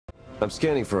I'm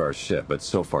scanning for our ship, but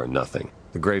so far nothing.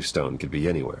 The Gravestone could be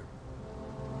anywhere.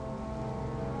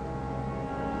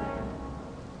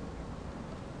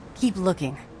 Keep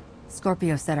looking.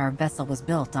 Scorpio said our vessel was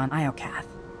built on Iokath.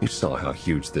 You saw how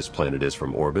huge this planet is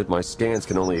from orbit. My scans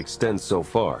can only extend so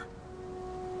far.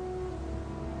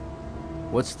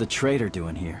 What's the Traitor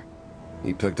doing here?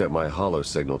 He picked up my holo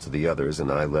signal to the others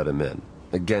and I let him in,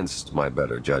 against my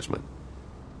better judgment.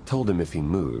 Told him if he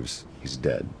moves, he's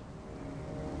dead.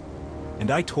 And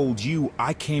I told you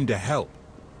I came to help.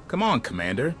 Come on,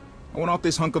 Commander. I want off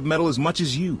this hunk of metal as much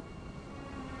as you.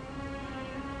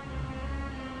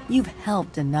 You've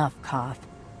helped enough, Koth.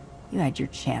 You had your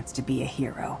chance to be a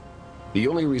hero. The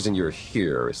only reason you're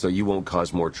here is so you won't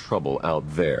cause more trouble out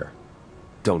there.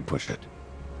 Don't push it.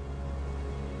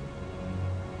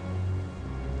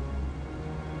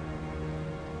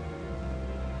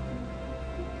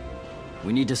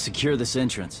 We need to secure this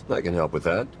entrance. I can help with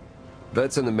that.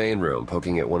 Vet's in the main room,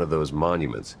 poking at one of those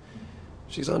monuments.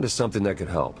 She's onto something that could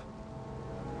help.